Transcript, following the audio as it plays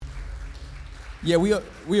Yeah,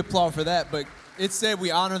 we applaud for that, but it said we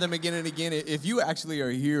honor them again and again. If you actually are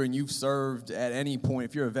here and you've served at any point,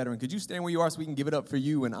 if you're a veteran, could you stand where you are so we can give it up for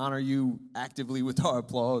you and honor you actively with our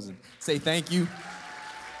applause and say thank you?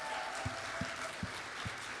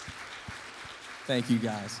 Thank you,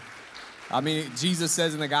 guys. I mean, Jesus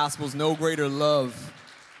says in the Gospels, no greater love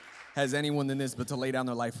has anyone than this but to lay down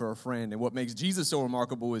their life for a friend. And what makes Jesus so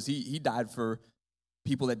remarkable is he died for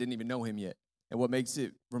people that didn't even know him yet. And what makes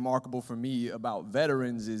it remarkable for me about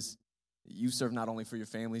veterans is you serve not only for your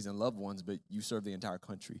families and loved ones, but you serve the entire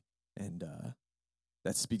country. And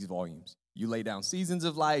that speaks volumes. You lay down seasons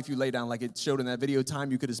of life. You lay down, like it showed in that video,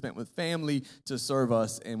 time you could have spent with family to serve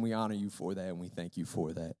us, and we honor you for that, and we thank you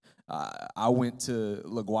for that. I went to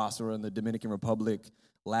La Guasira in the Dominican Republic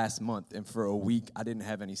last month, and for a week, I didn't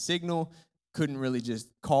have any signal. Couldn't really just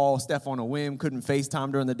call Steph on a whim. Couldn't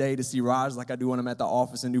FaceTime during the day to see Raj like I do when I'm at the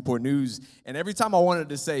office in Newport News. And every time I wanted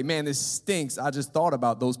to say, man, this stinks, I just thought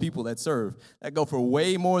about those people that serve, that go for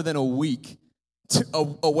way more than a week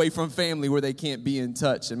away from family where they can't be in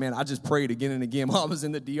touch. And, man, I just prayed again and again while I was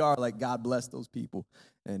in the DR, like, God bless those people.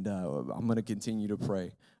 And I'm going to continue to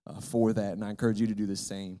pray for that, and I encourage you to do the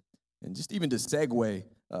same. And just even to segue,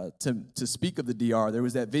 to speak of the DR, there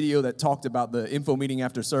was that video that talked about the info meeting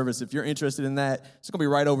after service. If you're interested in that, it's going to be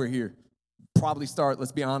right over here. Probably start,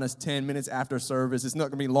 let's be honest, 10 minutes after service. It's not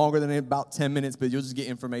going to be longer than about 10 minutes, but you'll just get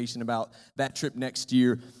information about that trip next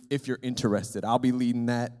year if you're interested. I'll be leading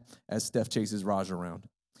that as Steph chases Raj around.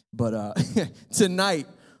 But tonight,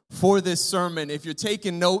 for this sermon, if you're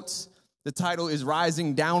taking notes, the title is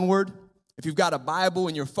Rising Downward. If you've got a Bible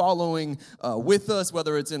and you're following with us,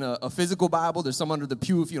 whether it's in a physical Bible, there's some under the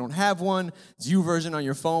pew if you don't have one. It's YouVersion on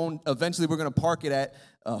your phone. Eventually, we're going to park it at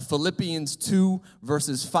Philippians 2,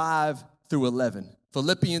 verses 5 through 11.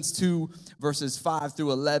 Philippians 2, verses 5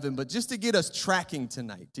 through 11. But just to get us tracking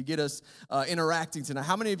tonight, to get us interacting tonight,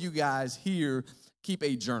 how many of you guys here keep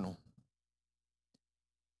a journal?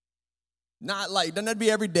 Not like, doesn't have to be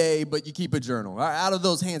every day, but you keep a journal. Out of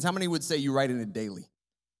those hands, how many would say you write in it daily?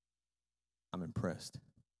 I'm impressed.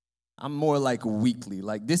 I'm more like weekly.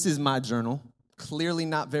 Like, this is my journal. Clearly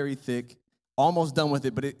not very thick. Almost done with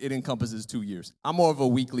it, but it encompasses 2 years. I'm more of a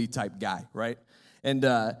weekly type guy, right? And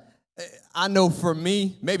I know for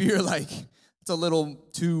me, maybe you're like, it's a little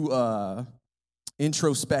too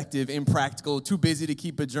introspective, impractical, too busy to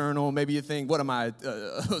keep a journal. Maybe you think, what am I,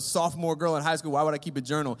 a sophomore girl in high school? Why would I keep a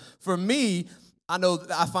journal? For me, I know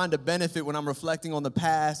that I find a benefit when I'm reflecting on the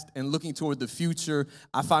past and looking toward the future.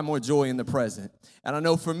 I find more joy in the present. And I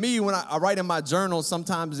know for me, when I write in my journal,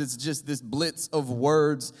 sometimes it's just this blitz of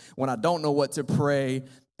words when I don't know what to pray.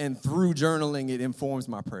 And through journaling, it informs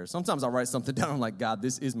my prayer. Sometimes I write something down, I'm like, God,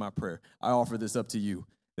 this is my prayer. I offer this up to you.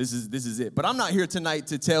 This is it. But I'm not here tonight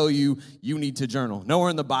to tell you you need to journal. Nowhere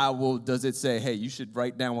in the Bible does it say, hey, you should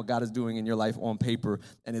write down what God is doing in your life on paper,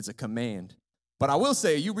 and it's a command. But I will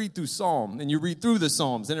say, you read through Psalm, and you read through the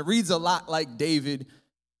Psalms, and it reads a lot like David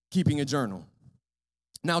keeping a journal.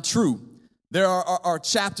 Now, true, there are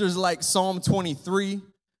chapters like Psalm 23,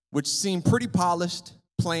 which seem pretty polished,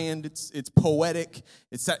 planned, it's poetic.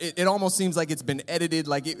 It almost seems like it's been edited,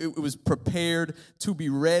 like it was prepared to be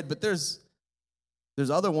read. But there's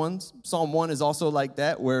other ones. Psalm 1 is also like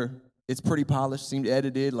that, where it's pretty polished, seemed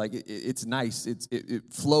edited, like it's nice, it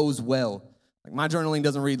flows well. Like, my journaling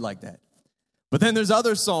doesn't read like that. But then there's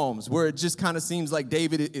other Psalms where it just kind of seems like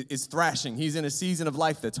David is thrashing. He's in a season of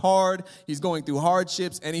life that's hard. He's going through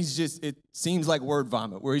hardships, and it seems like word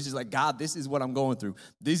vomit, where he's just like, God, this is what I'm going through.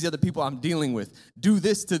 These are the people I'm dealing with. Do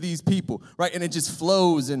this to these people, right? And it just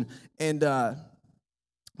flows, and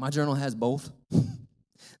my journal has both.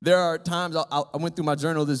 There are times I went through my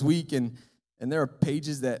journal this week, and there are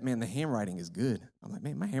pages that, man, the handwriting is good. I'm like,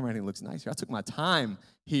 man, my handwriting looks nice here. I took my time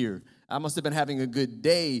here. I must have been having a good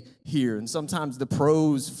day here. And sometimes the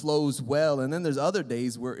prose flows well. And then there's other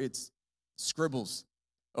days where it's scribbles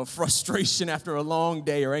of frustration after a long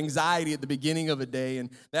day or anxiety at the beginning of a day.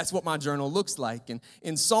 And that's what my journal looks like. And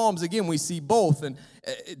in Psalms, again, we see both. And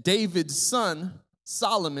David's son,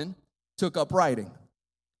 Solomon, took up writing.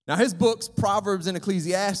 Now, his books, Proverbs and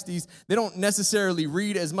Ecclesiastes, they don't necessarily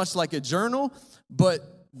read as much like a journal,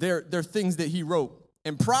 but they're things that he wrote.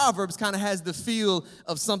 And Proverbs kind of has the feel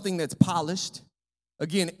of something that's polished,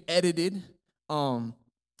 again, edited. I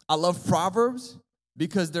love Proverbs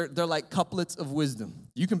because they're like couplets of wisdom.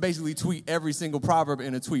 You can basically tweet every single proverb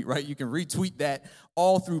in a tweet, right? You can retweet that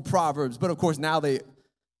all through Proverbs. But, of course, now they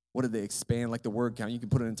expand, like the word count? You can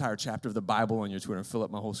put an entire chapter of the Bible on your Twitter and fill up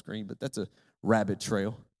my whole screen, but that's a rabbit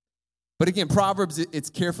trail. But again, Proverbs, it's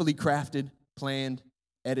carefully crafted, planned,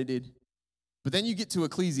 edited. But then you get to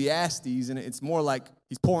Ecclesiastes, and it's more like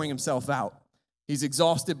he's pouring himself out. He's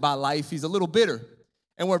exhausted by life. He's a little bitter.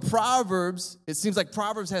 And where Proverbs, it seems like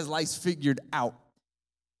Proverbs has life figured out.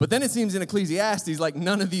 But then it seems in Ecclesiastes like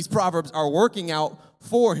none of these Proverbs are working out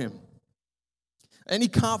for him. Any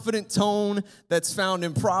confident tone that's found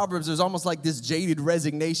in Proverbs, there's almost like this jaded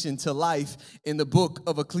resignation to life in the book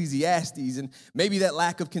of Ecclesiastes. And maybe that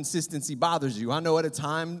lack of consistency bothers you. I know at a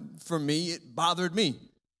time for me, it bothered me.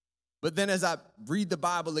 But then as I read the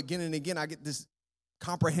Bible again and again, I get this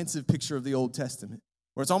comprehensive picture of the Old Testament,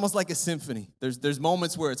 where it's almost like a symphony. There's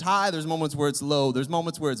moments where it's high, there's moments where it's low, there's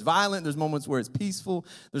moments where it's violent, there's moments where it's peaceful,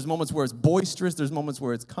 there's moments where it's boisterous, there's moments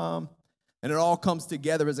where it's calm, and it all comes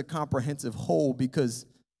together as a comprehensive whole, because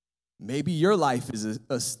maybe your life is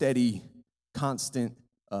a steady, constant,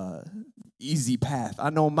 easy path. I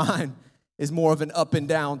know mine is more of an up and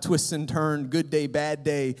down, twist and turn, good day, bad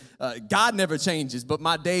day. God never changes, but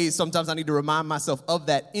my days, sometimes I need to remind myself of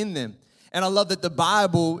that in them. And I love that the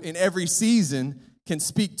Bible in every season can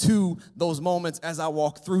speak to those moments as I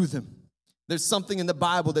walk through them. There's something in the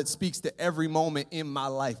Bible that speaks to every moment in my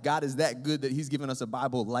life. God is that good that he's given us a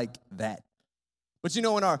Bible like that. But you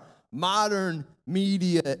know, in our modern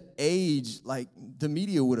media age, like the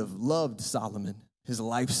media would have loved Solomon, his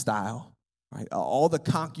lifestyle, right? All the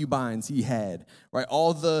concubines he had, right?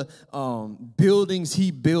 All the buildings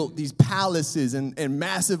he built, these palaces and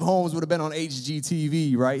massive homes would have been on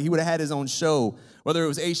HGTV, right? He would have had his own show, whether it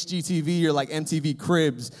was HGTV or like MTV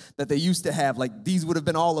Cribs that they used to have. Like these would have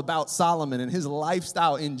been all about Solomon, and his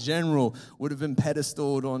lifestyle in general would have been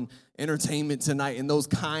pedestaled on Entertainment Tonight and those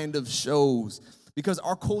kind of shows, because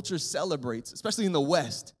our culture celebrates, especially in the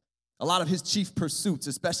West, a lot of his chief pursuits,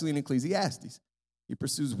 especially in Ecclesiastes. He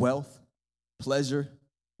pursues wealth, pleasure,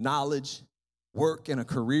 knowledge, work, and a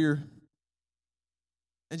career.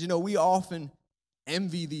 And you know, we often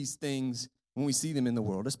envy these things when we see them in the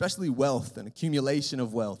world, especially wealth and accumulation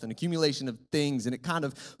of things. And it kind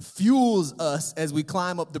of fuels us as we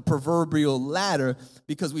climb up the proverbial ladder,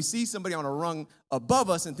 because we see somebody on a rung above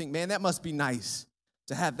us and think, man, that must be nice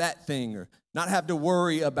to have that thing or not have to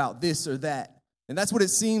worry about this or that. And that's what it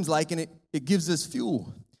seems like, and it gives us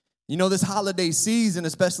fuel. You know, this holiday season,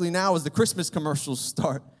 especially now as the Christmas commercials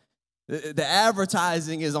start, the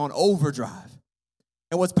advertising is on overdrive.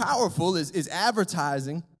 And what's powerful is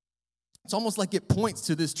advertising, it's almost like it points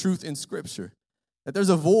to this truth in Scripture, that there's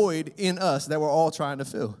a void in us that we're all trying to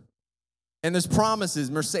fill. And there's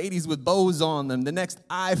promises, Mercedes with bows on them, the next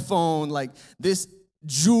iPhone, like this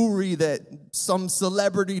jewelry that some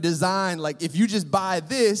celebrity designed, like if you just buy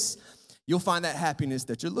this, you'll find that happiness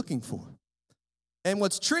that you're looking for. And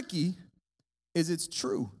what's tricky is it's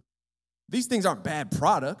true. These things aren't bad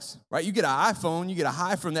products, right? You get an iPhone, you get a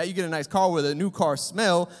high from that, you get a nice car with a new car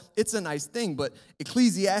smell. It's a nice thing, but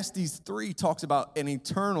Ecclesiastes 3 talks about an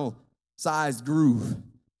eternal sized groove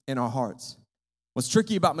in our hearts. What's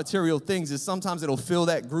tricky about material things is sometimes it'll fill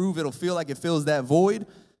that groove, it'll feel like it fills that void,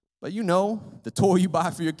 but you know, the toy you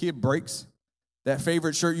buy for your kid breaks. That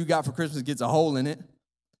favorite shirt you got for Christmas gets a hole in it.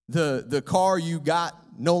 The car you got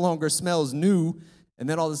no longer smells new, and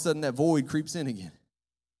then all of a sudden that void creeps in again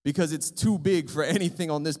because it's too big for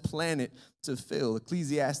anything on this planet to fill.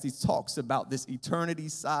 Ecclesiastes talks about this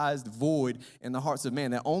eternity-sized void in the hearts of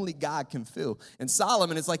man that only God can fill. And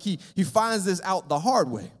Solomon, it's like he finds this out the hard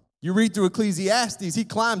way. You read through Ecclesiastes, he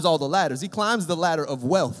climbs all the ladders. He climbs the ladder of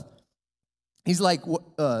wealth. He's like,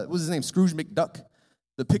 what's his name, Scrooge McDuck?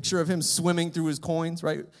 The picture of him swimming through his coins,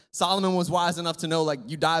 right? Solomon was wise enough to know, like,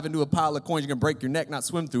 you dive into a pile of coins, you're going to break your neck, not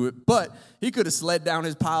swim through it. But he could have slid down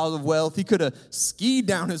his piles of wealth. He could have skied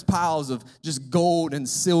down his piles of just gold and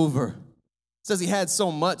silver. It says he had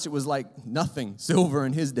so much, it was like nothing silver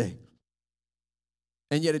in his day.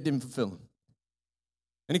 And yet it didn't fulfill him.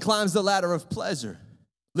 And he climbs the ladder of pleasure,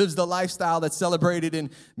 lives the lifestyle that's celebrated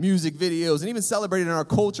in music videos and even celebrated in our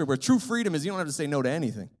culture, where true freedom is you don't have to say no to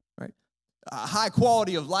anything, right? A high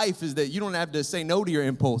quality of life is that you don't have to say no to your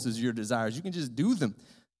impulses, your desires. You can just do them.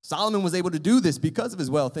 Solomon was able to do this because of his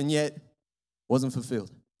wealth, and yet wasn't fulfilled.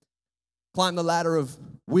 Climbed the ladder of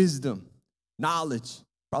wisdom, knowledge.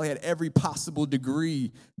 Probably had every possible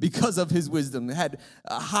degree because of his wisdom. Had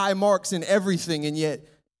high marks in everything, and yet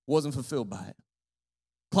wasn't fulfilled by it.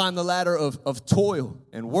 Climbed the ladder of toil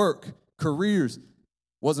and work, careers,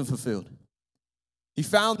 wasn't fulfilled. He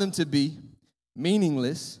found them to be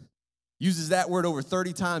meaningless. Uses that word over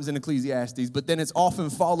 30 times in Ecclesiastes, but then it's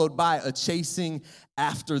often followed by a chasing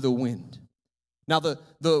after the wind. Now,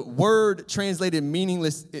 the word translated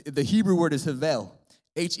meaningless, the Hebrew word is hevel,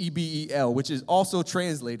 Hebel, which is also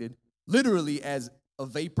translated literally as a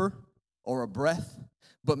vapor or a breath,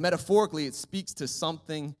 but metaphorically it speaks to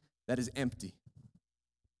something that is empty.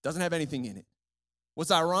 Doesn't have anything in it.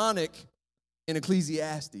 What's ironic in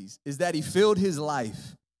Ecclesiastes is that he filled his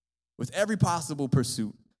life with every possible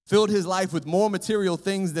pursuit, filled his life with more material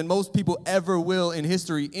things than most people ever will in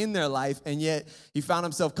history in their life, and yet he found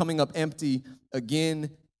himself coming up empty again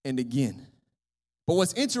and again. But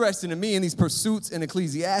what's interesting to me in these pursuits in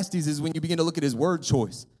Ecclesiastes is when you begin to look at his word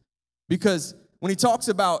choice. Because when he talks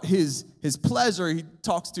about his pleasure, he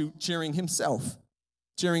talks to cheering himself,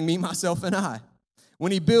 cheering me, myself, and I.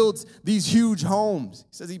 When he builds these huge homes,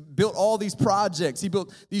 he says he built all these projects. He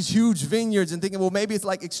built these huge vineyards and thinking, well, maybe it's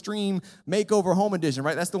like Extreme Makeover Home Edition,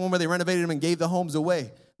 right? That's the one where they renovated them and gave the homes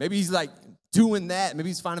away. Maybe he's like doing that. Maybe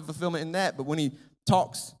he's finding fulfillment in that. But when he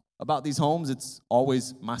talks about these homes, it's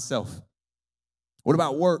always myself. What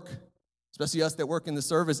about work? Especially us that work in the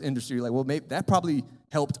service industry. Like, well, maybe that probably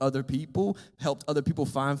helped other people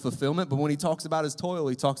find fulfillment. But when he talks about his toil,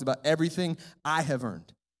 he talks about everything I have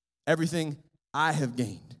earned, everything I have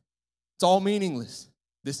gained. It's all meaningless,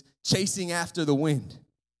 this chasing after the wind.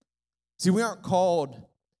 See, we aren't called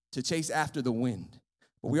to chase after the wind,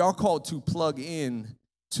 but we are called to plug in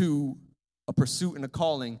to a pursuit and a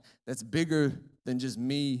calling that's bigger than just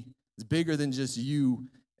me, it's bigger than just you,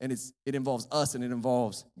 and it involves us and it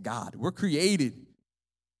involves God. We're created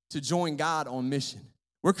to join God on mission.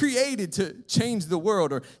 We're created to change the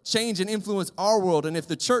world or change and influence our world. And if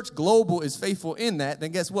the church global is faithful in that,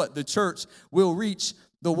 then guess what? The church will reach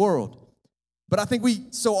the world. But I think we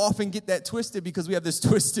so often get that twisted because we have this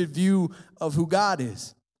twisted view of who God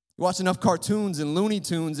is. You watch enough cartoons and Looney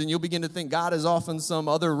Tunes and you'll begin to think God is off in some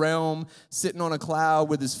other realm, sitting on a cloud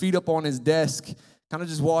with his feet up on his desk, kind of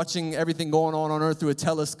just watching everything going on earth through a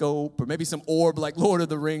telescope, or maybe some orb like Lord of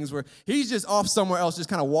the Rings where he's just off somewhere else just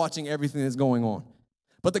kind of watching everything that's going on.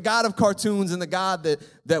 But the God of cartoons and the God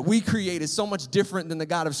that we create is so much different than the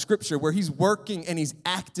God of Scripture, where he's working and he's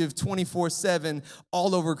active 24/7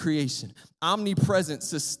 all over creation, omnipresent,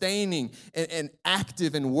 sustaining, and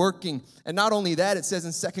active and working. And not only that, it says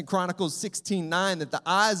in 2 Chronicles 16:9 that the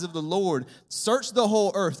eyes of the Lord search the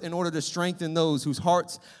whole earth in order to strengthen those whose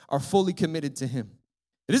hearts are fully committed to him.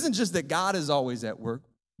 It isn't just that God is always at work,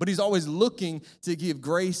 but he's always looking to give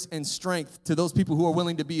grace and strength to those people who are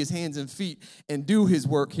willing to be his hands and feet and do his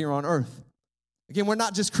work here on earth. Again, we're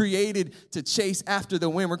not just created to chase after the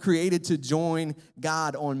wind. We're created to join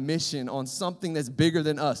God on mission, on something that's bigger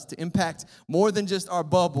than us, to impact more than just our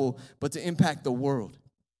bubble, but to impact the world.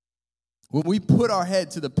 When we put our head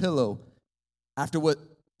to the pillow after what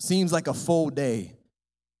seems like a full day,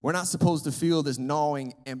 we're not supposed to feel this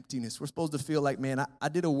gnawing emptiness. We're supposed to feel like, man, I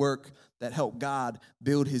did a work that helped God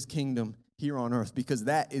build his kingdom here on earth, because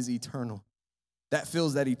that is eternal. That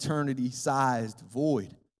fills that eternity-sized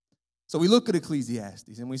void. So we look at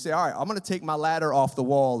Ecclesiastes and we say, all right, I'm going to take my ladder off the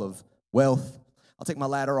wall of wealth. I'll take my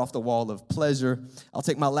ladder off the wall of pleasure. I'll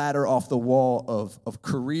take my ladder off the wall of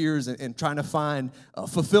careers and trying to find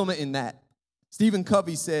fulfillment in that. Stephen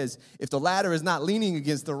Covey says, if the ladder is not leaning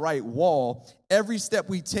against the right wall, every step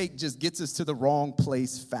we take just gets us to the wrong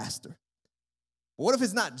place faster. But what if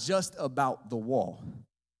it's not just about the wall?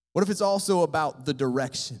 What if it's also about the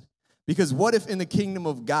direction? Because what if in the kingdom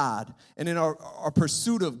of God and in our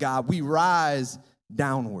pursuit of God, we rise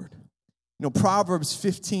downward? You know, Proverbs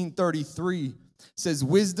 15:33 says,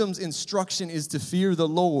 wisdom's instruction is to fear the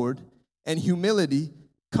Lord, and humility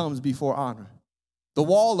comes before honor. The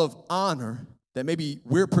wall of honor that maybe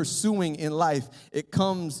we're pursuing in life, it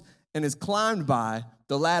comes and is climbed by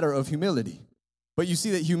the ladder of humility. But you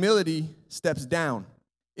see that humility steps down.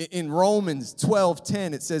 In Romans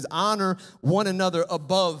 12:10, it says, honor one another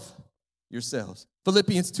above yourselves.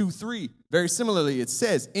 Philippians 2:3, very similarly, it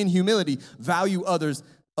says, in humility, value others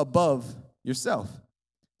above yourself.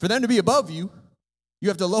 For them to be above you, you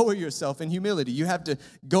have to lower yourself in humility. You have to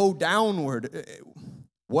go downward.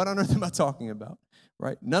 What on earth am I talking about?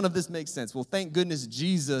 Right? None of this makes sense. Well, thank goodness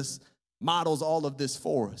Jesus models all of this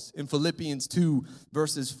for us in Philippians 2,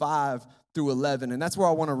 verses 5 through 11. And that's where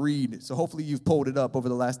I want to read. So hopefully you've pulled it up over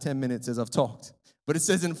the last 10 minutes as I've talked. But it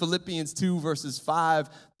says in Philippians 2, verses 5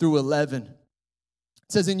 through 11, it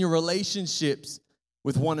says, in your relationships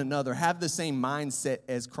with one another, have the same mindset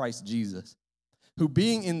as Christ Jesus, who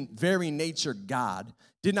being in very nature God,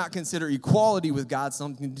 did not consider equality with God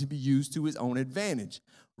something to be used to his own advantage.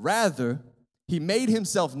 Rather, he made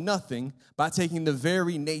himself nothing by taking the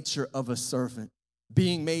very nature of a servant,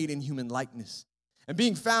 being made in human likeness. And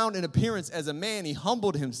being found in appearance as a man, he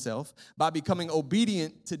humbled himself by becoming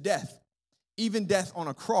obedient to death, even death on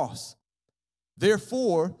a cross.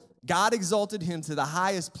 Therefore, God exalted him to the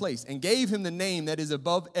highest place and gave him the name that is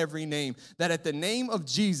above every name, that at the name of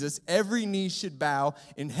Jesus every knee should bow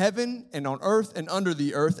in heaven and on earth and under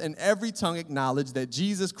the earth, and every tongue acknowledge that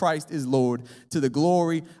Jesus Christ is Lord, to the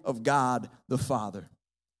glory of God the Father.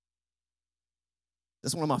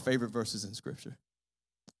 That's one of my favorite verses in Scripture.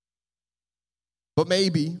 But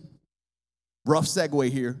maybe, rough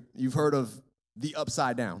segue here, you've heard of the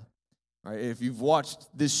upside down. Right, if you've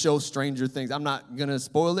watched this show, Stranger Things, I'm not going to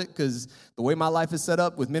spoil it because the way my life is set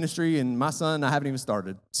up with ministry and my son, I haven't even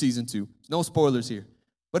started season 2. No spoilers here.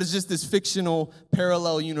 But it's just this fictional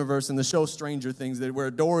parallel universe in the show Stranger Things that where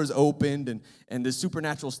a door is opened and the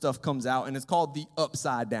supernatural stuff comes out, and it's called the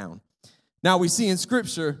upside down. Now, we see in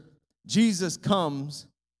Scripture, Jesus comes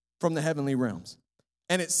from the heavenly realms.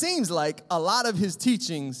 And it seems like a lot of his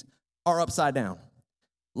teachings are upside down.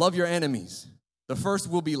 Love your enemies. The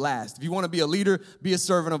first will be last. If you want to be a leader, be a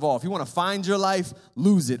servant of all. If you want to find your life,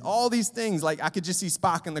 lose it. All these things, like I could just see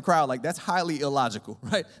Spock in the crowd, like that's highly illogical,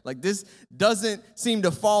 right? Like this doesn't seem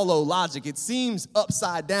to follow logic. It seems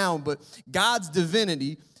upside down, but God's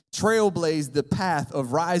divinity trailblazed the path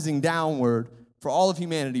of rising downward for all of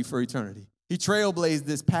humanity for eternity. He trailblazed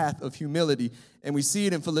this path of humility, and we see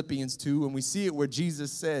it in Philippians 2, and we see it where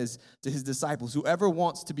Jesus says to his disciples, whoever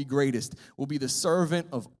wants to be greatest will be the servant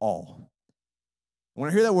of all. When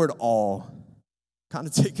I hear that word all, kind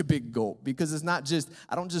of take a big gulp, because it's not just,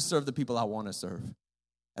 I don't just serve the people I want to serve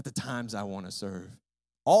at the times I want to serve.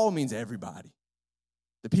 All means everybody.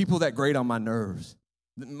 The people that grate on my nerves,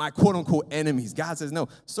 my quote-unquote enemies. God says, no,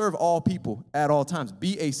 serve all people at all times.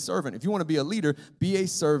 Be a servant. If you want to be a leader, be a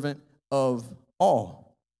servant of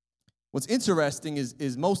all. What's interesting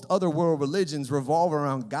is most other world religions revolve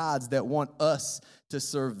around gods that want us to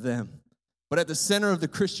serve them. But at the center of the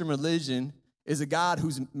Christian religion is a God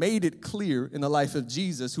who's made it clear in the life of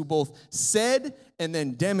Jesus, who both said and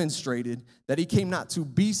then demonstrated that he came not to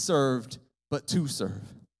be served, but to serve.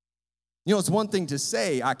 You know, it's one thing to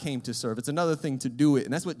say, I came to serve. It's another thing to do it.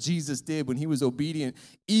 And that's what Jesus did when he was obedient,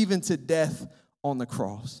 even to death on the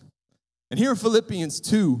cross. And here in Philippians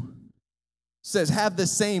 2 says, have the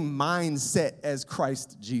same mindset as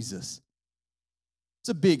Christ Jesus. It's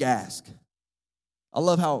a big ask. I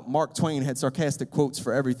love how Mark Twain had sarcastic quotes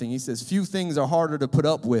for everything. He says, few things are harder to put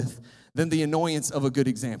up with than the annoyance of a good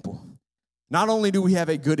example. Not only do we have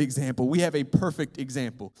a good example, we have a perfect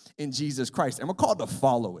example in Jesus Christ, and we're called to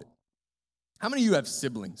follow it. How many of you have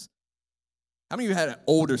siblings? How many of you had an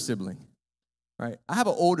older sibling? Right? I have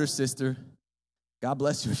an older sister. God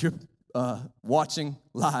bless you if you're watching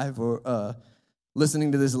live or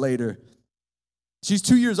listening to this later. She's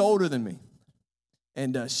 2 years older than me,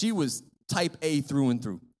 and she was type A through and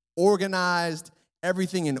through. Organized,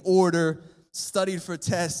 everything in order, studied for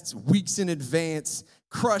tests weeks in advance,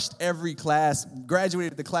 crushed every class,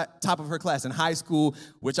 graduated at the top of her class in high school,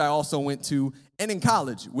 which I also went to, and in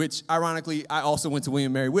college, which ironically, I also went to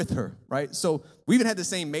William & Mary with her, right? So we even had the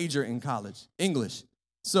same major in college, English.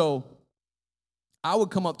 So I would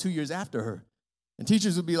come up 2 years after her. And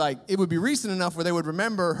teachers would be like, it would be recent enough where they would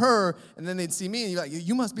remember her, and then they'd see me, and you're like,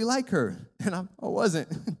 you must be like her. And I wasn't.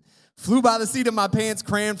 Flew by the seat of my pants,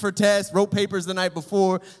 crammed for tests, wrote papers the night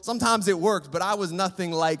before. Sometimes it worked, but I was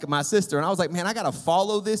nothing like my sister. And I was like, man, I got to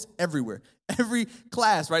follow this everywhere. Every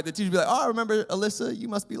class, right? The teacher would be like, oh, I remember Alyssa, you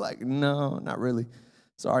must be like, no, not really.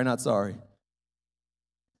 Sorry, not sorry.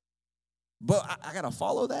 But I got to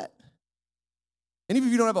follow that. And even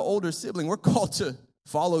if you don't have an older sibling, we're called to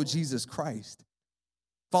follow Jesus Christ.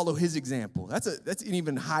 Follow his example. That's an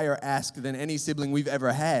even higher ask than any sibling we've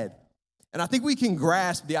ever had. And I think we can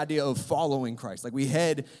grasp the idea of following Christ. Like we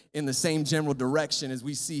head in the same general direction as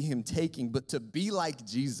we see him taking. But to be like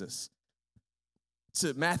Jesus,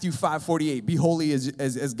 to Matthew 5:48, be holy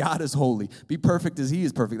as God is holy. Be perfect as he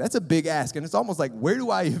is perfect. That's a big ask. And it's almost like, where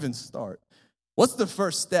do I even start? What's the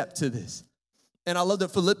first step to this? And I love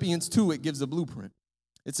that Philippians 2, it gives a blueprint.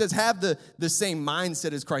 It says, have the same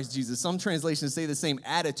mindset as Christ Jesus. Some translations say the same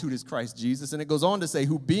attitude as Christ Jesus. And it goes on to say,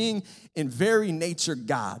 who being in very nature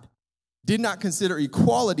God, did not consider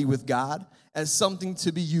equality with God as something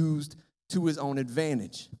to be used to his own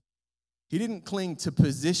advantage. He didn't cling to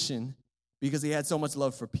position because he had so much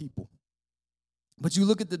love for people. But you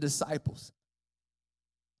look at the disciples.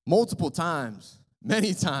 Multiple times,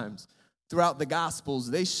 many times throughout the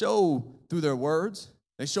Gospels, they show through their words,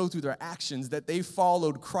 they show through their actions that they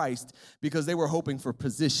followed Christ because they were hoping for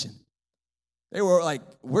position. They were like,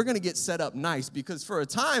 we're going to get set up nice, because for a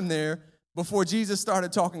time there, before Jesus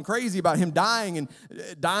started talking crazy about him dying and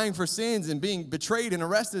dying for sins and being betrayed and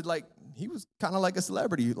arrested, like he was kind of like a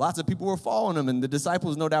celebrity. Lots of people were following him, and the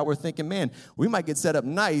disciples no doubt were thinking, man, we might get set up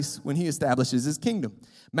nice when he establishes his kingdom.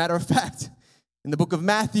 Matter of fact, in the book of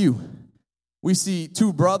Matthew, we see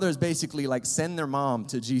two brothers basically like send their mom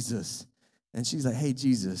to Jesus. And she's like, hey,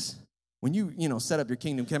 Jesus, when you set up your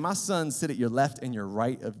kingdom, can my son sit at your left and your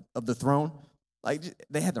right of the throne? Like,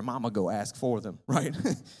 they had their mama go ask for them, right?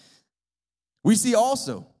 We see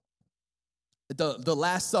also the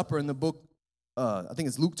Last Supper in the book, I think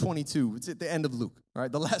it's Luke 22. It's at the end of Luke,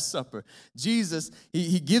 right? The Last Supper. Jesus,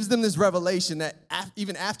 he gives them this revelation that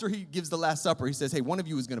even after he gives the Last Supper, he says, hey, one of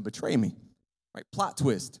you is going to betray me, right? Plot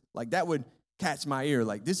twist. Like, that would catch my ear.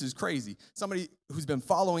 Like, this is crazy. Somebody who's been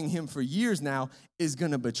following him for years now is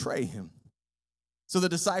going to betray him. So the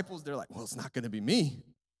disciples, they're like, well, it's not going to be me.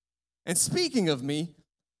 And speaking of me,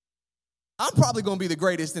 I'm probably going to be the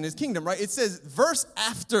greatest in his kingdom, right? It says, verse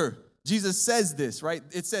after Jesus says this, right?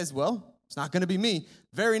 It says, well, it's not going to be me.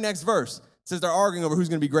 Very next verse, it says they're arguing over who's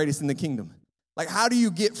going to be greatest in the kingdom. Like, how do you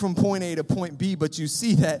get from point A to point B? But you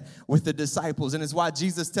see that with the disciples. And it's why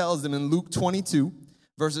Jesus tells them in Luke 22,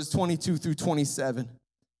 verses 22 through 27.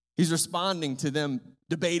 He's responding to them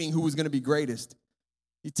debating who was going to be greatest.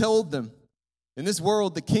 He told them, in this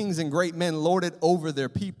world, the kings and great men lord it over their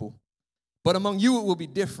people. But among you, it will be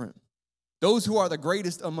different. Those who are the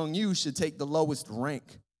greatest among you should take the lowest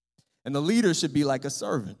rank. And the leader should be like a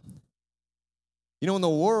servant. You know, in the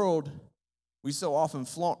world, we so often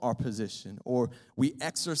flaunt our position or we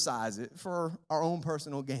exercise it for our own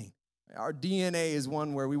personal gain. Our DNA is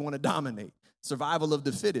one where we want to dominate. Survival of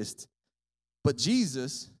the fittest. But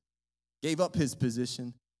Jesus gave up his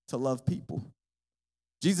position to love people.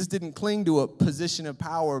 Jesus didn't cling to a position of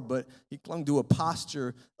power, but he clung to a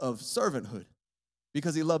posture of servanthood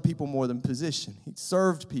because he loved people more than position. He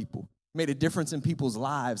served people, made a difference in people's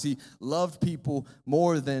lives. He loved people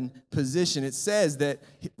more than position. It says that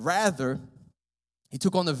rather, he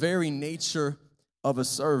took on the very nature of a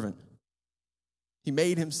servant. He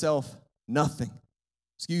made himself nothing.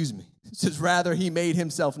 It says, rather, he made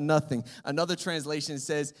himself nothing. Another translation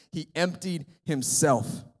says, he emptied himself.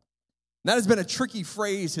 That has been a tricky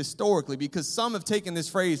phrase historically because some have taken this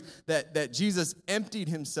phrase that Jesus emptied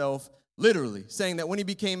himself literally, saying that when he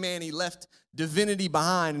became man, he left divinity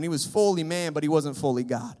behind and he was fully man, but he wasn't fully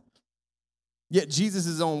God. Yet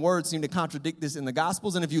Jesus' own words seem to contradict this in the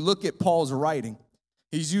Gospels. And if you look at Paul's writing,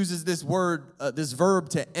 he uses this word, this verb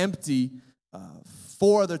to empty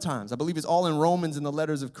 4 other times. I believe it's all in Romans and the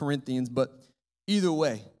letters of Corinthians, but either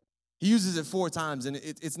way, he uses it 4 times, and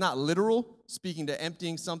it's not literal, speaking to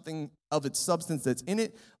emptying something of its substance that's in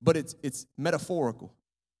it, but it's metaphorical.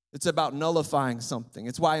 It's about nullifying something.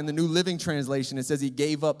 It's why in the New Living Translation, it says he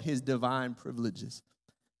gave up his divine privileges.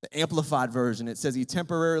 The Amplified Version, it says he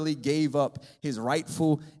temporarily gave up his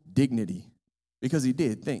rightful dignity because he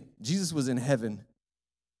did. Think, Jesus was in heaven,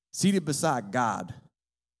 seated beside God.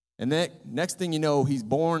 And that next thing you know, he's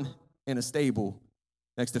born in a stable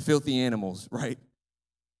next to filthy animals, right?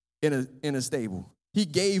 In a stable. He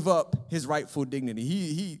gave up his rightful dignity.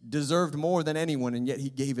 He deserved more than anyone, and yet he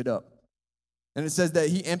gave it up. And it says that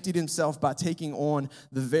he emptied himself by taking on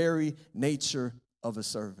the very nature of a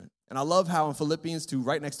servant. And I love how in Philippians 2,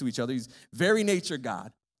 right next to each other, he's very nature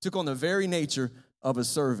God, took on the very nature of a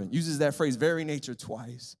servant. Uses that phrase, very nature,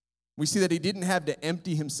 twice. We see that he didn't have to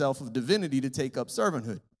empty himself of divinity to take up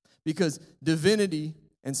servanthood. Because divinity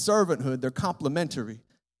and servanthood, they're complementary,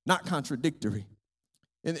 not contradictory.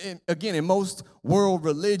 And again, in most world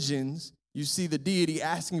religions, you see the deity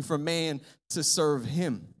asking for man to serve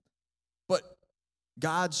him. But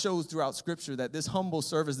God shows throughout Scripture that this humble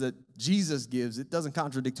service that Jesus gives, it doesn't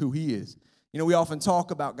contradict who he is. You know, we often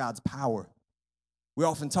talk about God's power. We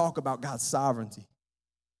often talk about God's sovereignty.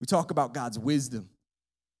 We talk about God's wisdom.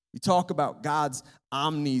 We talk about God's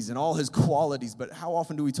omnis and all his qualities, but how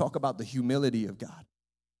often do we talk about the humility of God?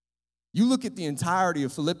 You look at the entirety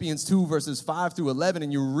of Philippians 2, verses 5 through 11,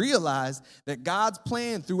 and you realize that God's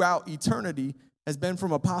plan throughout eternity has been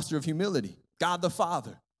from a posture of humility. God the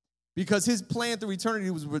Father. Because his plan through eternity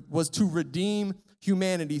was to redeem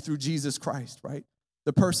humanity through Jesus Christ, right?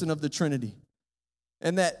 The person of the Trinity.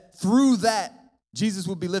 And that through that, Jesus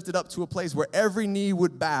would be lifted up to a place where every knee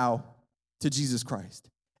would bow to Jesus Christ.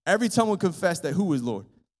 Every tongue would confess that who is Lord?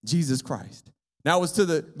 Jesus Christ. Now it was to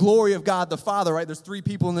the glory of God the Father, right? There's 3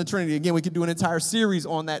 people in the Trinity. Again, we could do an entire series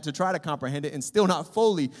on that to try to comprehend it and still not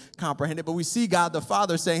fully comprehend it. But we see God the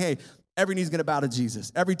Father saying, hey, every knee's going to bow to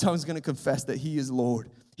Jesus. Every tongue's going to confess that he is Lord.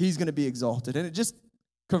 He's going to be exalted. And it just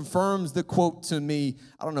confirms the quote to me,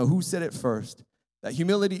 I don't know who said it first, that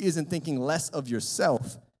humility isn't thinking less of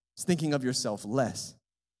yourself. It's thinking of yourself less.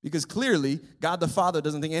 Because clearly, God the Father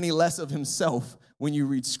doesn't think any less of himself when you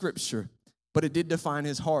read Scripture, but it did define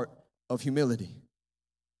his heart of humility.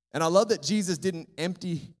 And I love that Jesus didn't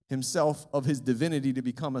empty himself of his divinity to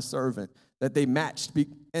become a servant, that they matched.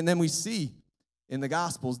 And then we see in the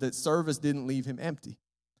Gospels that service didn't leave him empty.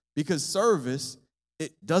 Because service,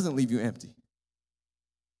 it doesn't leave you empty.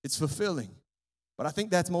 It's fulfilling. But I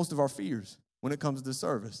think that's most of our fears when it comes to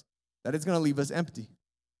service, that it's going to leave us empty.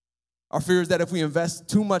 Our fear is that if we invest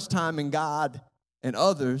too much time in God and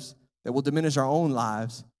others, that we'll diminish our own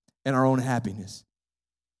lives and our own happiness.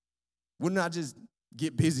 Wouldn't I just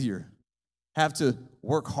get busier, have to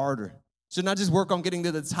work harder? Shouldn't I just work on getting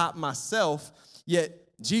to the top myself? Yet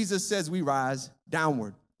Jesus says we rise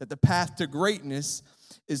downward, that the path to greatness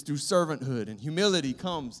is through servanthood, and humility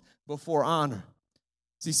comes before honor.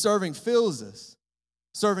 See, serving fills us.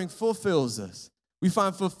 Serving fulfills us. We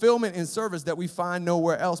find fulfillment in service that we find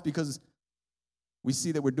nowhere else because we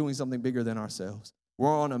see that we're doing something bigger than ourselves.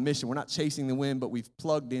 We're on a mission. We're not chasing the wind, but we've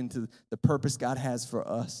plugged into the purpose God has for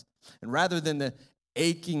us. And rather than the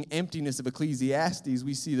aching emptiness of Ecclesiastes,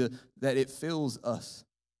 we see that it fills us.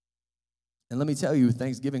 And let me tell you, with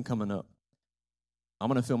Thanksgiving coming up, I'm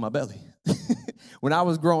going to fill my belly. When I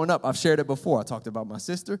was growing up, I've shared it before. I talked about my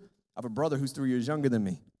sister. I have a brother who's 3 years younger than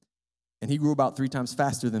me, and he grew about 3 times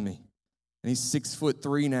faster than me. And he's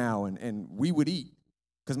 6'3" now, and we would eat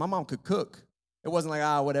because my mom could cook. It wasn't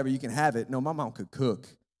like, whatever, you can have it. No, my mom could cook.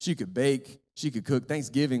 She could bake. She could cook.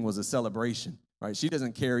 Thanksgiving was a celebration, right? She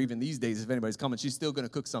doesn't care even these days if anybody's coming. She's still going to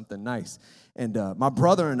cook something nice. And my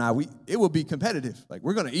brother and I, it will be competitive. Like,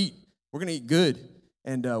 we're going to eat. We're going to eat good.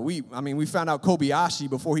 And we found out Kobayashi,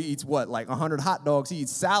 before he eats 100 hot dogs, he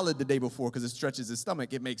eats salad the day before because it stretches his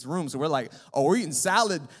stomach. It makes room. So we're like, we're eating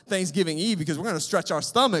salad Thanksgiving Eve because we're going to stretch our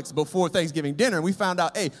stomachs before Thanksgiving dinner. And we found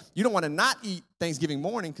out, hey, you don't want to not eat Thanksgiving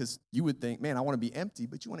morning because you would think, man, I want to be empty,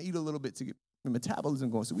 but you want to eat a little bit to get your metabolism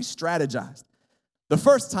going. So we strategized. The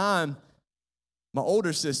first time my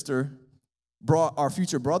older sister brought our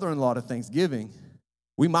future brother-in-law to Thanksgiving,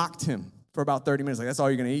 we mocked him for about 30 minutes. Like, that's all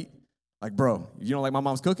you're going to eat? Like, bro, you don't like my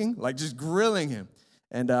mom's cooking? Like, just grilling him.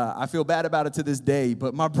 And I feel bad about it to this day.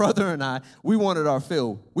 But my brother and I, we wanted our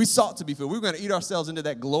fill. We sought to be filled. We were going to eat ourselves into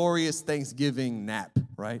that glorious Thanksgiving nap,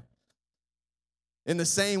 right? In the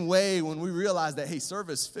same way, when we realize that, hey,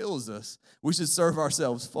 service fills us, we should serve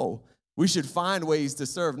ourselves full. We should find ways to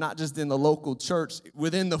serve, not just in the local church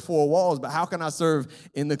within the 4 walls, but how can I serve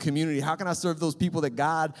in the community? How can I serve those people that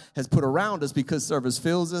God has put around us? Because service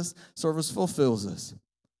fills us, service fulfills us.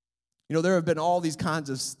 You know, there have been all these kinds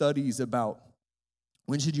of studies about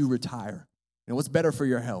when should you retire? You know, what's better for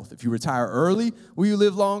your health? If you retire early, will you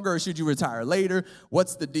live longer, or should you retire later?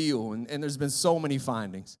 What's the deal? And there's been so many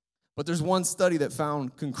findings. But there's one study that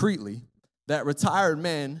found concretely that retired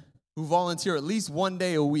men who volunteer at least 1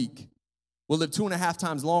 day a week will live 2.5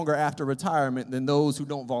 times longer after retirement than those who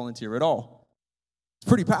don't volunteer at all. It's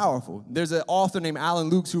pretty powerful. There's an author named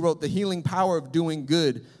Alan Lukes who wrote The Healing Power of Doing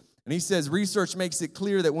Good. And he says, research makes it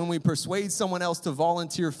clear that when we persuade someone else to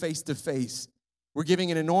volunteer face-to-face, we're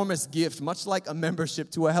giving an enormous gift, much like a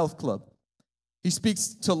membership to a health club. He speaks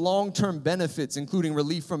to long-term benefits, including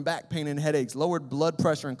relief from back pain and headaches, lowered blood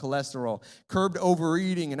pressure and cholesterol, curbed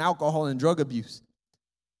overeating and alcohol and drug abuse.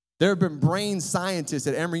 There have been brain scientists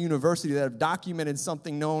at Emory University that have documented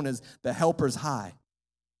something known as the helper's high.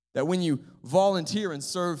 That when you volunteer and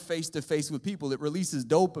serve face-to-face with people, it releases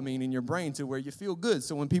dopamine in your brain to where you feel good.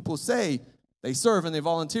 So when people say they serve and they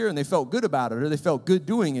volunteer and they felt good about it or they felt good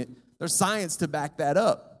doing it, there's science to back that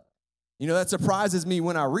up. You know, that surprises me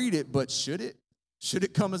when I read it, but should it? Should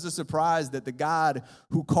it come as a surprise that the God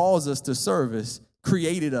who calls us to service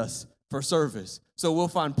created us for service? So we'll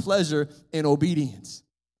find pleasure in obedience.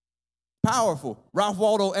 Powerful. Ralph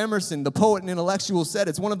Waldo Emerson, the poet and intellectual, said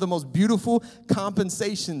it's one of the most beautiful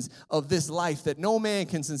compensations of this life that no man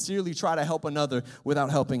can sincerely try to help another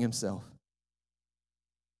without helping himself.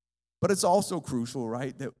 But it's also crucial,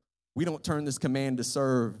 right, that we don't turn this command to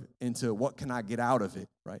serve into what can I get out of it,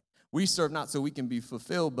 right? We serve not so we can be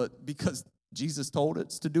fulfilled, but because Jesus told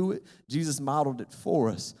us to do it. Jesus modeled it for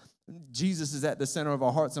us. Jesus is at the center of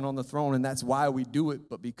our hearts and on the throne, and that's why we do it.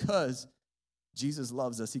 But because Jesus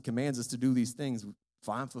loves us, he commands us to do these things,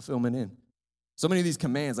 find fulfillment in. So many of these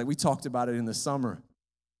commands, like we talked about it in the summer,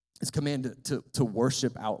 it's commanded to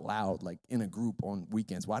worship out loud, like in a group on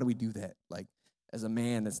weekends. Why do we do that? Like, as a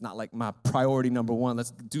man, that's not like my priority number one.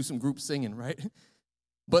 Let's do some group singing, right?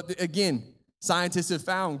 But again, scientists have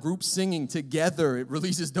found group singing together, it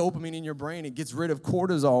releases dopamine in your brain. It gets rid of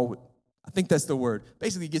cortisol. I think that's the word.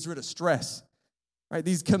 Basically, it gets rid of stress. Right?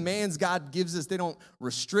 These commands God gives us, they don't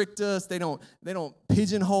restrict us. They don't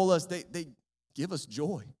pigeonhole us. They give us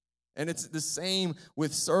joy. And it's the same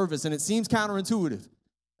with service, and it seems counterintuitive.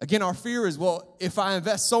 Again, our fear is, well, if I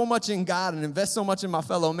invest so much in God and invest so much in my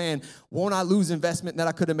fellow man, won't I lose investment that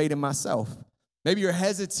I could have made in myself? Maybe you're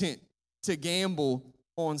hesitant to gamble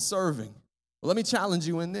on serving. Well, let me challenge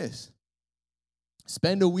you in this.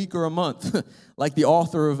 Spend a week or a month, like the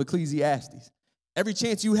author of Ecclesiastes. Every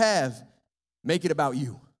chance you have, make it about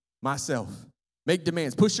you, myself. Make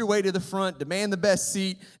demands. Push your way to the front, demand the best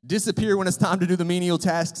seat, disappear when it's time to do the menial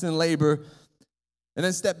tasks and labor, and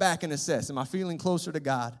then step back and assess. Am I feeling closer to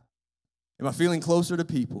God? Am I feeling closer to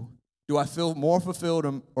people? Do I feel more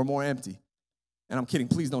fulfilled or more empty? And I'm kidding.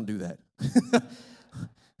 Please don't do that.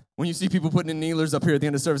 When you see people putting in kneelers up here at the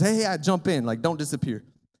end of service, hey, I jump in. Like, don't disappear.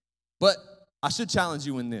 But I should challenge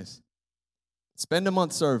you in this. Spend a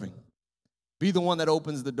month serving. Be the one that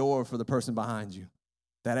opens the door for the person behind you.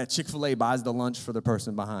 That at Chick-fil-A buys the lunch for the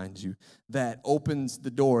person behind you. That opens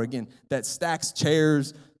the door, again, that stacks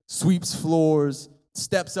chairs, sweeps floors,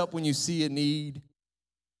 steps up when you see a need.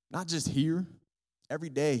 Not just here, every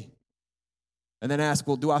day. And then ask,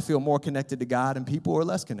 well, do I feel more connected to God and people or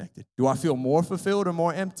less connected? Do I feel more fulfilled or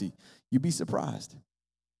more empty? You'd be surprised.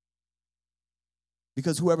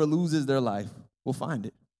 Because whoever loses their life will find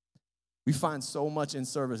it. We find so much in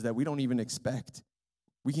service that we don't even expect.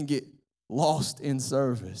 We can get lost in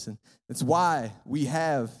service. And it's why we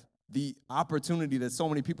have the opportunity that so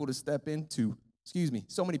many people step into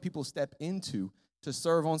to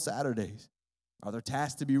serve on Saturdays. Are there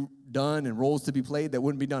tasks to be done and roles to be played that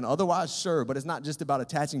wouldn't be done otherwise? Sure, but it's not just about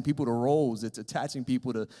attaching people to roles. It's attaching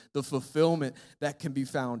people to the fulfillment that can be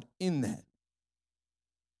found in that.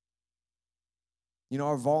 You know,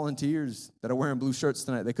 our volunteers that are wearing blue shirts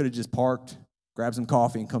tonight, they could have just parked, grabbed some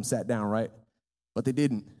coffee, and come sat down, right? But they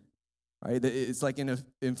didn't, right? It's like in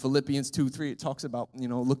Philippians 2:3, it talks about,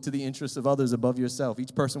 look to the interests of others above yourself.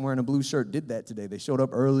 Each person wearing a blue shirt did that today. They showed up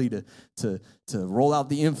early to roll out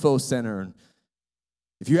the info center. And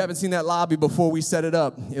if you haven't seen that lobby before we set it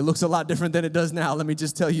up, it looks a lot different than it does now. Let me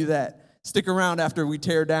just tell you that. Stick around after we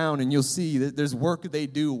tear down, and you'll see that there's work they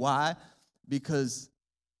do. Why? Because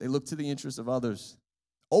they look to the interests of others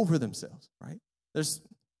over themselves, right? There's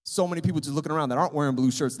so many people just looking around that aren't wearing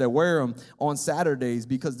blue shirts that wear them on Saturdays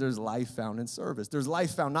because there's life found in service. There's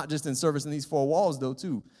life found not just in service in these four walls, though,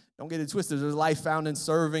 too. Don't get it twisted. There's life found in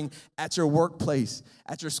serving at your workplace,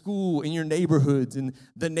 at your school, in your neighborhoods, in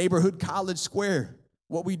the neighborhood college square.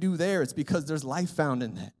 What we do there, it's because there's life found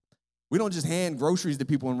in that. We don't just hand groceries to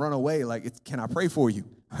people and run away like, can I pray for you,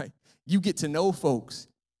 right? You get to know folks.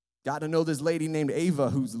 Got to know this lady named Ava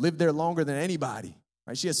who's lived there longer than anybody,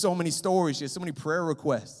 right? She has so many stories. She has so many prayer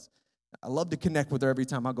requests. I love to connect with her every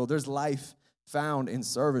time I go. There's life found in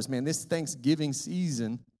service. Man, this Thanksgiving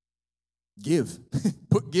season, give.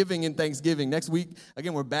 Put giving in Thanksgiving. Next week,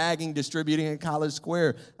 again, we're bagging, distributing at College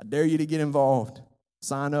Square. I dare you to get involved.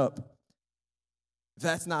 Sign up. If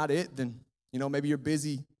that's not it, then, maybe you're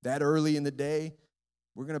busy that early in the day.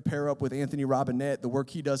 We're going to pair up with Anthony Robinette, the work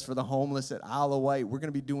he does for the homeless at Isle of Wight. We're going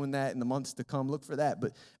to be doing that in the months to come. Look for that.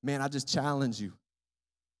 But, man, I just challenge you.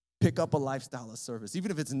 Pick up a lifestyle of service,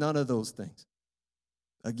 even if it's none of those things.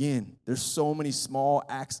 Again, there's so many small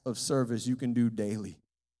acts of service you can do daily.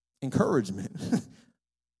 Encouragement.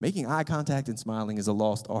 Making eye contact and smiling is a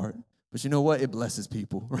lost art. But you know what? It blesses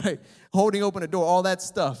people, right? Holding open a door, all that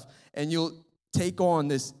stuff. And you'll take on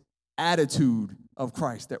this attitude of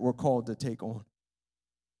Christ that we're called to take on.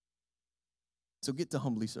 So get to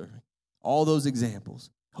humbly serving. All those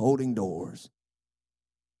examples, holding doors,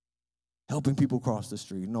 helping people cross the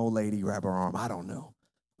street, an old lady grab her arm, I don't know.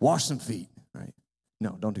 Wash some feet, right?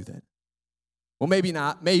 No, don't do that. Well, maybe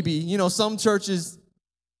not. Maybe, some churches,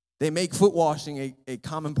 they make foot washing a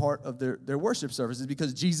common part of their worship services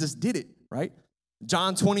because Jesus did it, right?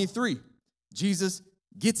 John 23, Jesus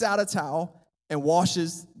gets out a towel and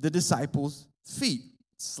washes the disciples' feet.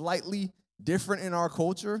 Slightly different in our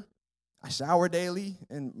culture. I shower daily,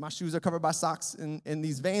 and my shoes are covered by socks in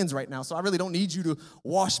these Vans right now, so I really don't need you to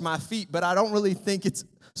wash my feet, but I don't really think it's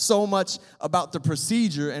so much about the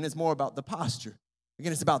procedure, and it's more about the posture.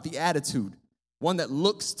 Again, it's about the attitude, one that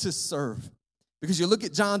looks to serve. Because you look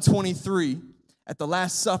at John 23 at the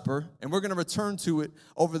Last Supper, and we're going to return to it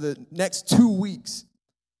over the next 2 weeks.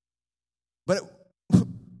 But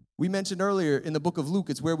we mentioned earlier in the book of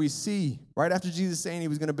Luke, it's where we see, right after Jesus saying he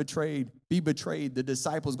was going to be betrayed, the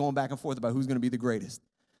disciples going back and forth about who's going to be the greatest.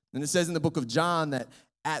 And it says in the book of John that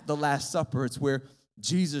at the Last Supper, it's where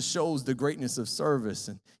Jesus shows the greatness of service.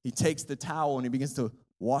 And he takes the towel and he begins to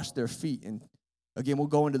wash their feet. And again, we'll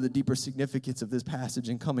go into the deeper significance of this passage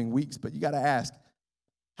in coming weeks. But you got to ask,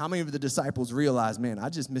 how many of the disciples realized, man, I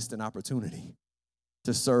just missed an opportunity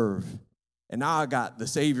to serve And now I got the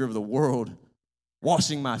Savior of the world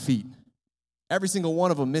washing my feet. Every single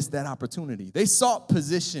one of them missed that opportunity. They sought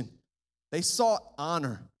position. They sought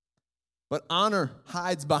honor. But honor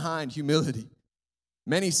hides behind humility.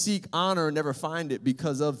 Many seek honor and never find it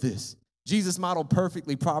because of this. Jesus modeled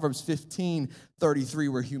perfectly Proverbs 15:33,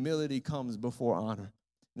 where humility comes before honor.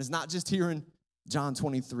 And it's not just here in John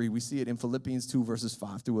 23. We see it in Philippians 2, verses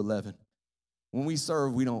 5 through 11. When we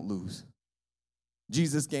serve, we don't lose.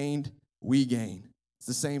 Jesus gained, we gain. It's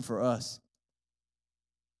the same for us.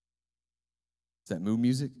 Is that mood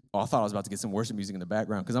music? Oh, I thought I was about to get some worship music in the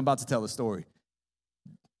background because I'm about to tell a story.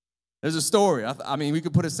 There's a story. I mean, we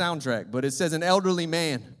could put a soundtrack, but it says an elderly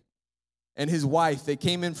man and his wife, they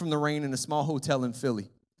came in from the rain in a small hotel in Philly.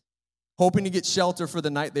 Hoping to get shelter for the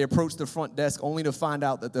night, they approached the front desk only to find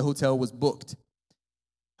out that the hotel was booked.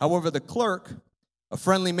 However, the clerk, a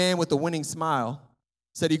friendly man with a winning smile,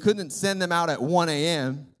 said he couldn't send them out at 1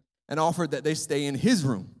 a.m. and offered that they stay in his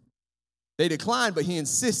room. They declined, but he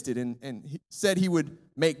insisted and he said he would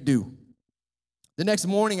make do. The next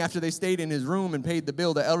morning, after they stayed in his room and paid the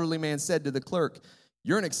bill, the elderly man said to the clerk,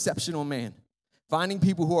 "You're an exceptional man. Finding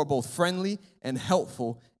people who are both friendly and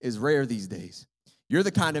helpful is rare these days. You're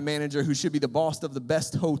the kind of manager who should be the boss of the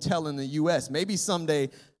best hotel in the U.S. Maybe someday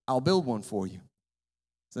I'll build one for you."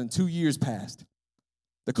 So then 2 years passed.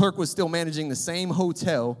 The clerk was still managing the same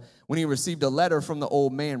hotel when he received a letter from the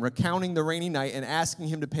old man recounting the rainy night and asking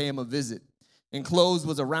him to pay him a visit. Enclosed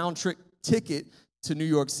was a round-trip ticket to New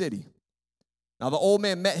York City. Now, the old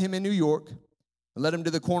man met him in New York and led him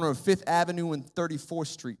to the corner of 5th Avenue and 34th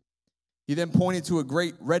Street. He then pointed to a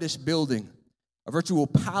great reddish building, a virtual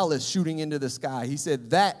palace shooting into the sky. He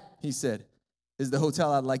said, "That," he said, "is the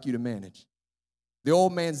hotel I'd like you to manage." The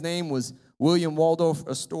old man's name was William Waldorf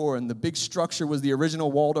Astoria, and the big structure was the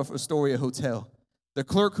original Waldorf Astoria Hotel. The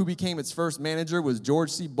clerk who became its first manager was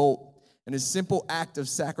George C. Bolt, and his simple act of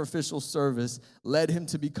sacrificial service led him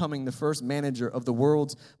to becoming the first manager of the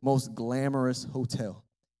world's most glamorous hotel.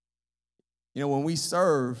 You know, when we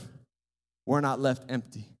serve, we're not left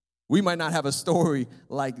empty. We might not have a story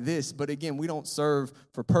like this, but again, we don't serve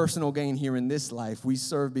for personal gain here in this life. We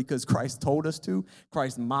serve because Christ told us to,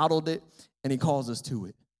 Christ modeled it, and he calls us to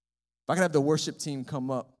it. If I could have the worship team come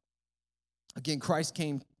up. Again, Christ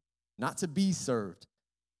came not to be served,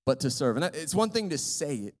 but to serve. And it's one thing to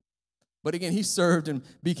say it, but again, he served and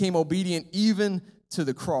became obedient even to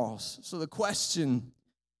the cross. So the question,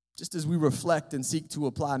 just as we reflect and seek to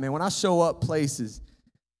apply, man, when I show up places,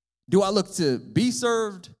 do I look to be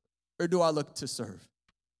served or do I look to serve?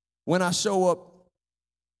 When I show up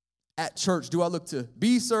at church, do I look to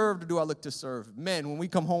be served or do I look to serve? Men, when we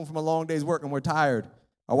come home from a long day's work and we're tired,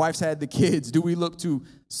 our wife's had the kids, do we look to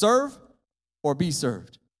serve or be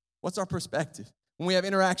served? What's our perspective? When we have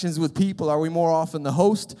interactions with people, are we more often the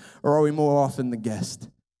host or are we more often the guest?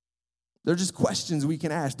 They're just questions we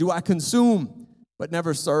can ask. Do I consume but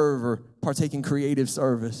never serve or partake in creative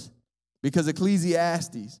service? Because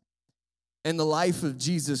Ecclesiastes and the life of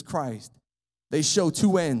Jesus Christ, they show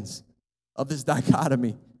two ends of this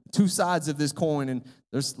dichotomy, two sides of this coin, and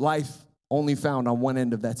there's life only found on one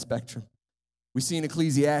end of that spectrum. We see in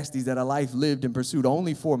Ecclesiastes that a life lived and pursued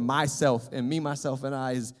only for myself and me, myself, and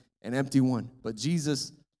I is an empty one. But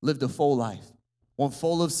Jesus lived a full life, one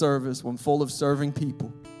full of service, one full of serving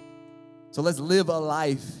people. So let's live a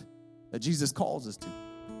life that Jesus calls us to,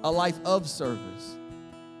 a life of service.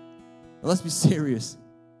 And let's be serious.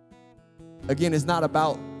 Again, it's not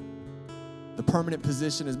about the permanent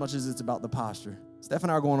position as much as it's about the posture. Steph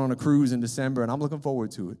and I are going on a cruise in December, and I'm looking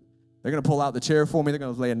forward to it. They're going to pull out the chair for me. They're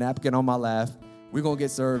going to lay a napkin on my lap. We're going to get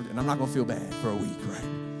served, and I'm not going to feel bad for a week,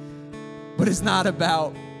 right? But it's not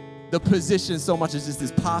about the position so much as just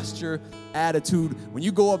this posture, attitude. When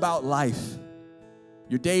you go about life,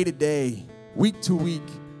 your day to day, week to week,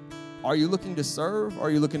 are you looking to serve or are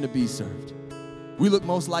you looking to be served? We look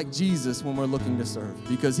most like Jesus when we're looking to serve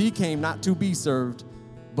because he came not to be served,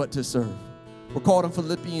 but to serve. We're called in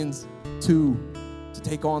Philippians 2 to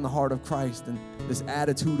take on the heart of Christ and this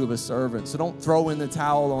attitude of a servant. So don't throw in the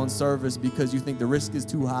towel on service because you think the risk is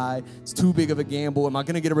too high. It's too big of a gamble. Am I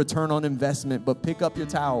going to get a return on investment? But pick up your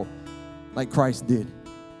towel like Christ did.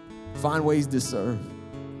 Find ways to serve.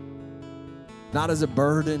 Not as a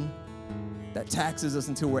burden that taxes us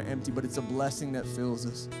until we're empty, but it's a blessing that fills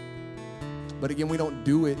us. But again, we don't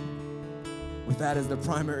do it with that as the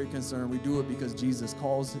primary concern. We do it because Jesus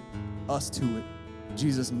calls us to it.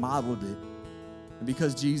 Jesus modeled it. And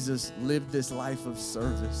because Jesus lived this life of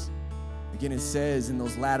service. Again, it says in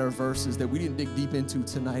those latter verses that we didn't dig deep into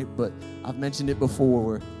tonight, but I've mentioned it before,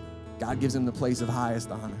 where God gives him the place of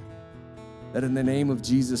highest honor. that in the name of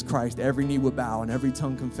Jesus Christ, every knee will bow and every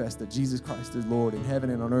tongue confess that Jesus Christ is Lord in heaven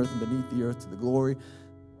and on earth and beneath the earth to the glory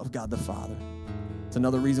of God the Father. It's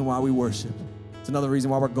another reason why we worship. It's another reason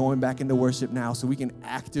why we're going back into worship now, so we can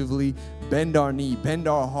actively bend our knee, bend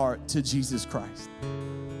our heart to Jesus Christ.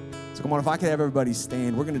 So come on, if I could have everybody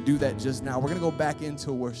stand, we're going to do that just now. We're going to go back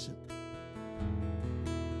into worship.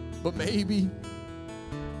 But maybe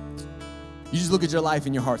you just look at your life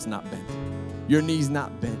and your heart's not bent. Your knee's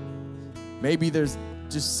not bent. Maybe there's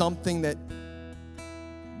just something that,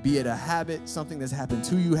 be it a habit, something that's happened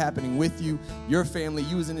to you, happening with you, your family,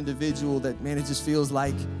 you as an individual, that, man, it just feels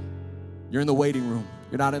like you're in the waiting room.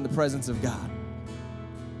 You're not in the presence of God.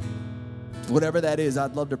 Whatever that is,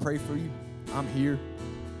 I'd love to pray for you. I'm here.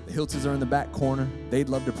 The Hiltons are in the back corner. They'd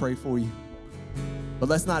love to pray for you. But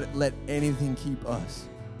let's not let anything keep us.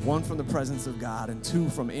 One, from the presence of God, and two,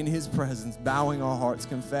 from in his presence, bowing our hearts,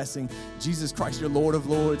 confessing, Jesus Christ, you're Lord of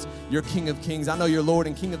lords, you're King of kings. I know you're Lord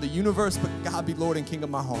and King of the universe, but God be Lord and King of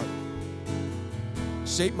my heart.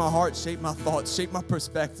 Shape my heart, shape my thoughts, shape my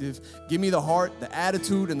perspective. Give me the heart, the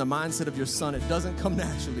attitude, and the mindset of your Son. It doesn't come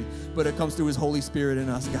naturally, but it comes through his Holy Spirit in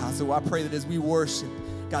us, God. So I pray that as we worship,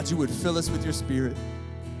 God, you would fill us with your Spirit.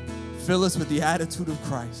 Fill us with the attitude of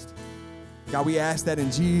Christ. God, we ask that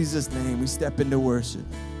in Jesus' name we step into worship.